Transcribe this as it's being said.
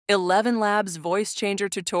ElevenLabs Voice Changer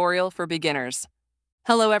tutorial for beginners.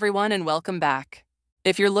 Hello everyone and welcome back.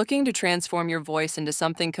 If you're looking to transform your voice into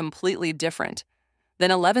something completely different, then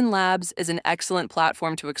ElevenLabs is an excellent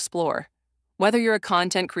platform to explore. Whether you're a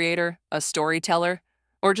content creator, a storyteller,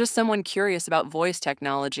 or just someone curious about voice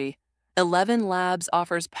technology, ElevenLabs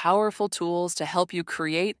offers powerful tools to help you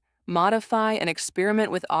create, modify, and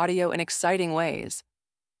experiment with audio in exciting ways.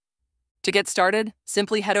 To get started,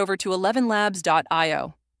 simply head over to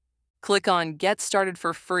ElevenLabs.io. Click on Get Started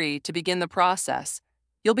for free to begin the process.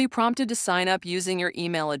 You'll be prompted to sign up using your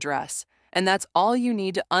email address, and that's all you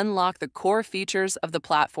need to unlock the core features of the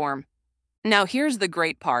platform. Now here's the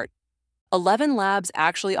great part. ElevenLabs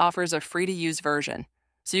actually offers a free-to-use version,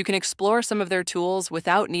 so you can explore some of their tools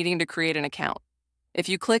without needing to create an account. If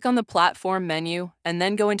you click on the platform menu and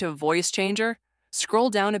then go into Voice Changer, scroll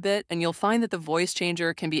down a bit and you'll find that the Voice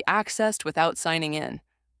Changer can be accessed without signing in.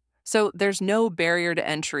 So there's no barrier to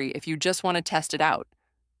entry if you just want to test it out.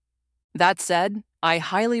 That said, I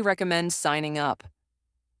highly recommend signing up.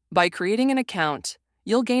 By creating an account,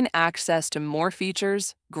 you'll gain access to more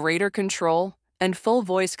features, greater control, and full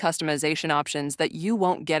voice customization options that you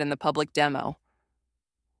won't get in the public demo.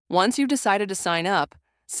 Once you've decided to sign up,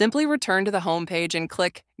 simply return to the homepage and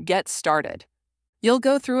click Get Started. You'll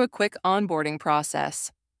go through a quick onboarding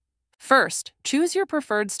process. First, choose your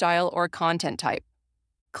preferred style or content type.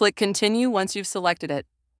 Click Continue once you've selected it.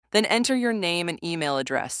 Then enter your name and email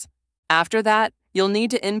address. After that, you'll need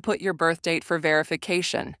to input your birth date for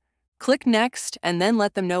verification. Click Next and then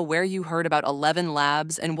let them know where you heard about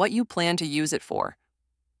ElevenLabs and what you plan to use it for.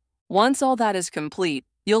 Once all that is complete,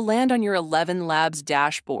 you'll land on your ElevenLabs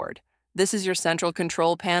dashboard. This is your central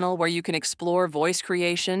control panel where you can explore voice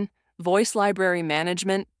creation, voice library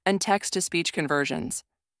management, and text-to-speech conversions.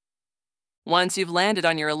 Once you've landed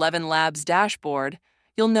on your ElevenLabs dashboard,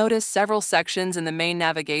 you'll notice several sections in the main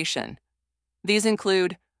navigation. These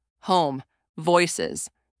include Home, Voices,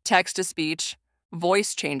 Text-to-Speech,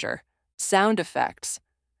 Voice Changer, Sound Effects.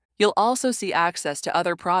 You'll also see access to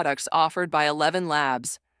other products offered by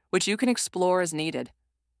ElevenLabs, which you can explore as needed.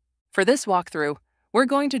 For this walkthrough, we're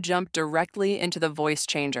going to jump directly into the Voice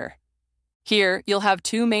Changer. Here, you'll have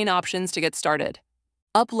two main options to get started.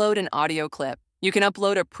 Upload an audio clip. You can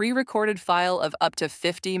upload a pre-recorded file of up to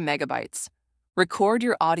 50 megabytes. Record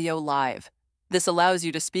your audio live. This allows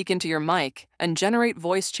you to speak into your mic and generate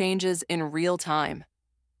voice changes in real time.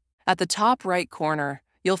 At the top right corner,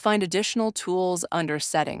 you'll find additional tools under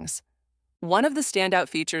Settings. One of the standout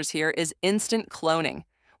features here is instant cloning,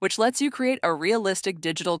 which lets you create a realistic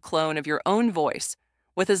digital clone of your own voice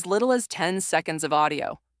with as little as 10 seconds of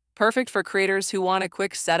audio. Perfect for creators who want a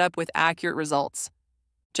quick setup with accurate results.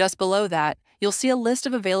 Just below that, you'll see a list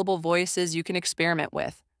of available voices you can experiment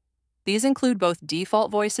with. These include both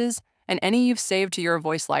default voices and any you've saved to your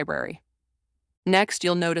voice library. Next,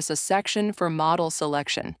 you'll notice a section for model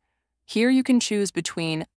selection. Here you can choose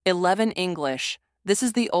between 11 English, this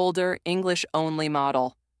is the older English-only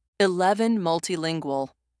model, 11 Multilingual,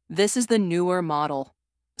 this is the newer model,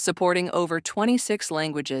 supporting over 26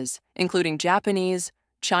 languages, including Japanese,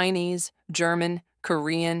 Chinese, German,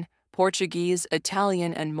 Korean, Portuguese,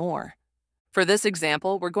 Italian, and more. For this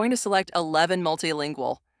example, we're going to select 11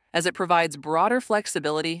 Multilingual, as it provides broader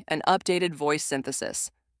flexibility and updated voice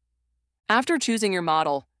synthesis. After choosing your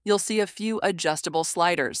model, you'll see a few adjustable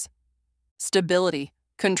sliders. Stability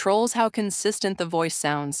controls how consistent the voice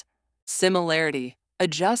sounds. Similarity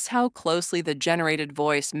adjusts how closely the generated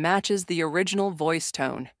voice matches the original voice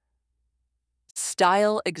tone.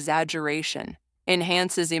 Style exaggeration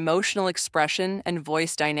enhances emotional expression and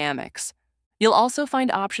voice dynamics. You'll also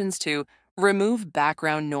find options to remove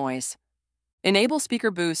background noise. Enable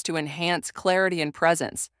speaker boost to enhance clarity and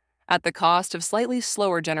presence at the cost of slightly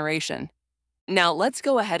slower generation. Now let's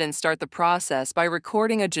go ahead and start the process by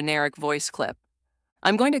recording a generic voice clip.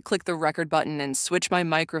 I'm going to click the record button and switch my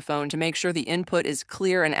microphone to make sure the input is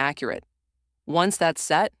clear and accurate. Once that's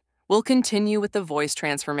set, we'll continue with the voice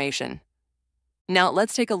transformation. Now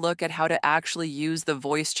let's take a look at how to actually use the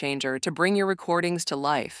Voice Changer to bring your recordings to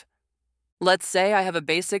life. Let's say I have a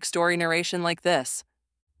basic story narration like this.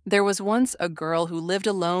 There was once a girl who lived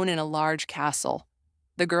alone in a large castle.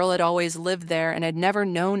 The girl had always lived there and had never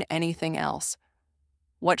known anything else.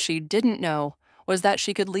 What she didn't know was that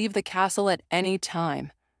she could leave the castle at any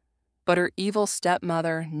time, but her evil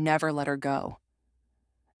stepmother never let her go.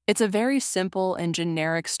 It's a very simple and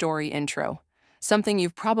generic story intro, something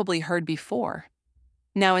you've probably heard before.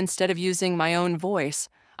 Now, instead of using my own voice,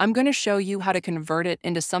 I'm going to show you how to convert it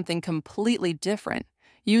into something completely different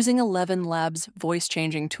using ElevenLabs voice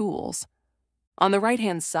changing tools. On the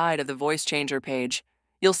right-hand side of the Voice Changer page,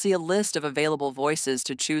 you'll see a list of available voices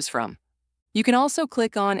to choose from. You can also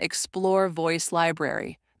click on Explore Voice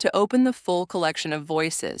Library to open the full collection of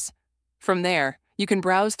voices. From there, you can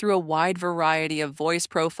browse through a wide variety of voice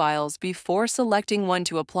profiles before selecting one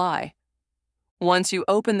to apply. Once you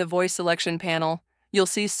open the voice selection panel, you'll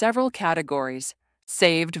see several categories.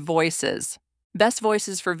 Saved voices, best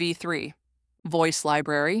voices for V3, voice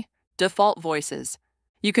library, default voices.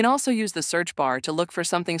 You can also use the search bar to look for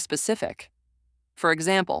something specific. For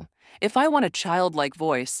example, if I want a childlike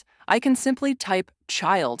voice, I can simply type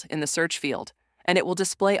child in the search field, and it will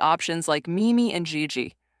display options like Mimi and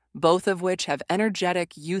Gigi, both of which have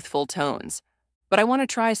energetic, youthful tones. But I want to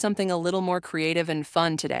try something a little more creative and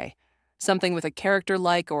fun today, something with a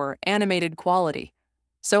character-like or animated quality.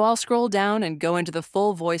 So I'll scroll down and go into the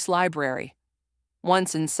full voice library.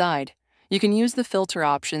 Once inside, you can use the filter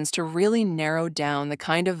options to really narrow down the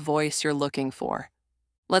kind of voice you're looking for.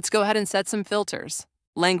 Let's go ahead and set some filters.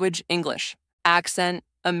 Language, English. Accent,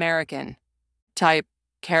 American. Type,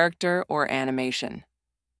 character or animation.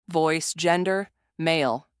 Voice, gender,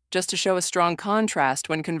 male, just to show a strong contrast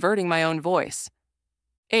when converting my own voice.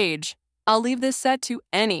 Age, I'll leave this set to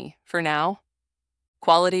any for now.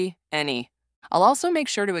 Quality, any. I'll also make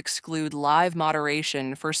sure to exclude live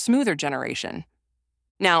moderation for smoother generation.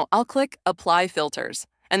 Now, I'll click Apply Filters,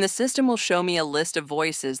 and the system will show me a list of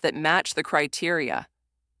voices that match the criteria.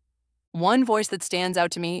 One voice that stands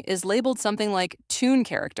out to me is labeled something like Toon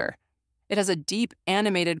Character. It has a deep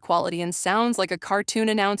animated quality and sounds like a cartoon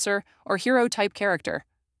announcer or hero-type character.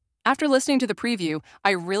 After listening to the preview,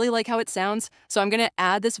 I really like how it sounds, so I'm going to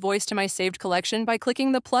add this voice to my saved collection by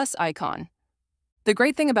clicking the plus icon. The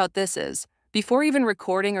great thing about this is, before even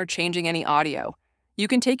recording or changing any audio, you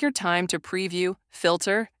can take your time to preview,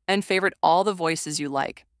 filter, and favorite all the voices you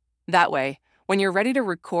like. That way, when you're ready to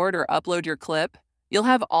record or upload your clip, you'll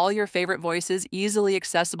have all your favorite voices easily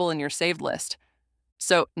accessible in your saved list.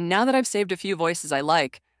 So now that I've saved a few voices I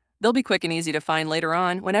like, they'll be quick and easy to find later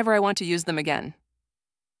on whenever I want to use them again.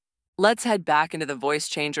 Let's head back into the Voice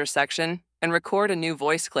Changer section and record a new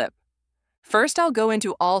voice clip. First, I'll go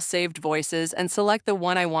into All Saved Voices and select the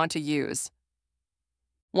one I want to use.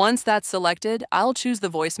 Once that's selected, I'll choose the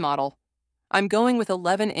voice model. I'm going with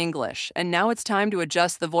 11 English, and now it's time to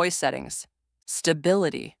adjust the voice settings.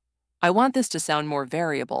 Stability. I want this to sound more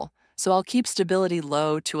variable, so I'll keep stability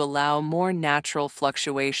low to allow more natural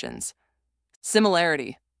fluctuations.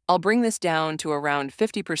 Similarity. I'll bring this down to around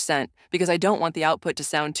 50% because I don't want the output to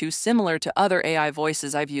sound too similar to other AI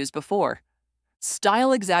voices I've used before.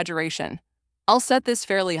 Style exaggeration. I'll set this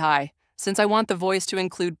fairly high, since I want the voice to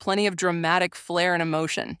include plenty of dramatic flair and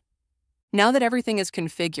emotion. Now that everything is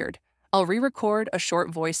configured, I'll re-record a short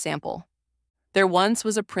voice sample. There once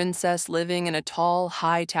was a princess living in a tall,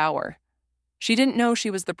 high tower. She didn't know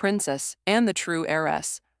she was the princess and the true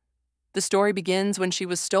heiress. The story begins when she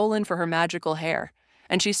was stolen for her magical hair,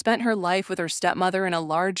 and she spent her life with her stepmother in a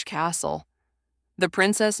large castle. The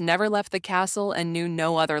princess never left the castle and knew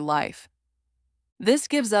no other life. This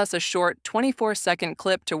gives us a short 24-second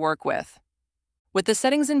clip to work with. With the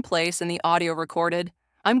settings in place and the audio recorded,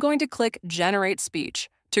 I'm going to click Generate Speech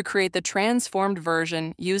to create the transformed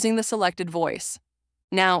version using the selected voice.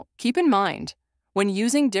 Now, keep in mind, when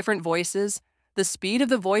using different voices, the speed of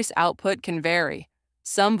the voice output can vary.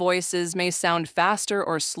 Some voices may sound faster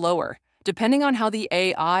or slower, depending on how the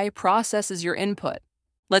AI processes your input.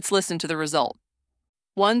 Let's listen to the result.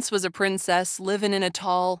 Once was a princess living in a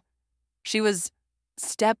tall... She was...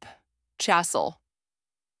 step... castle.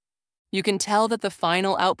 You can tell that the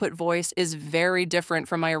final output voice is very different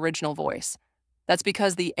from my original voice. That's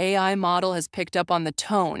because the AI model has picked up on the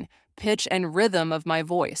tone, pitch, and rhythm of my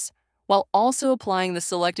voice, while also applying the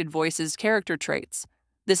selected voice's character traits.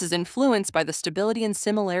 This is influenced by the stability and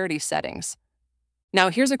similarity settings. Now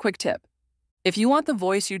here's a quick tip. If you want the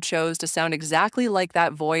voice you chose to sound exactly like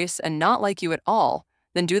that voice and not like you at all,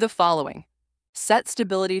 then do the following. Set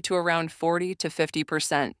stability to around 40 to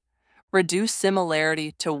 50%. Reduce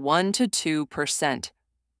similarity to 1 to 2%.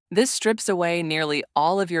 This strips away nearly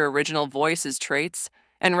all of your original voice's traits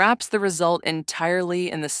and wraps the result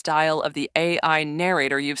entirely in the style of the AI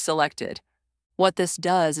narrator you've selected. What this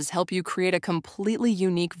does is help you create a completely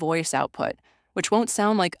unique voice output, which won't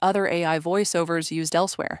sound like other AI voiceovers used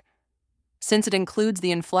elsewhere. Since it includes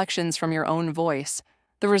the inflections from your own voice,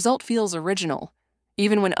 the result feels original,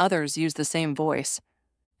 even when others use the same voice.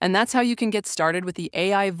 And that's how you can get started with the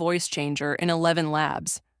AI Voice Changer in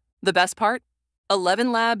ElevenLabs. The best part?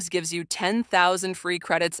 ElevenLabs gives you 10,000 free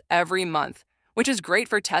credits every month, which is great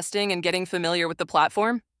for testing and getting familiar with the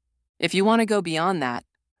platform. If you want to go beyond that,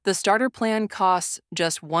 the starter plan costs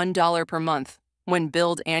just $1 per month when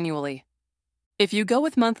billed annually. If you go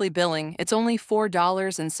with monthly billing, it's only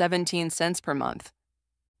 $4.17 per month.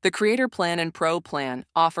 The Creator Plan and Pro Plan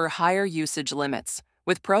offer higher usage limits,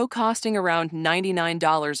 with Pro costing around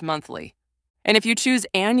 $99 monthly. And if you choose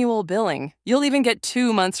annual billing, you'll even get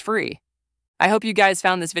 2 months free. I hope you guys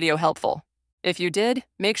found this video helpful. If you did,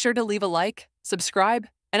 make sure to leave a like, subscribe,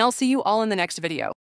 and I'll see you all in the next video.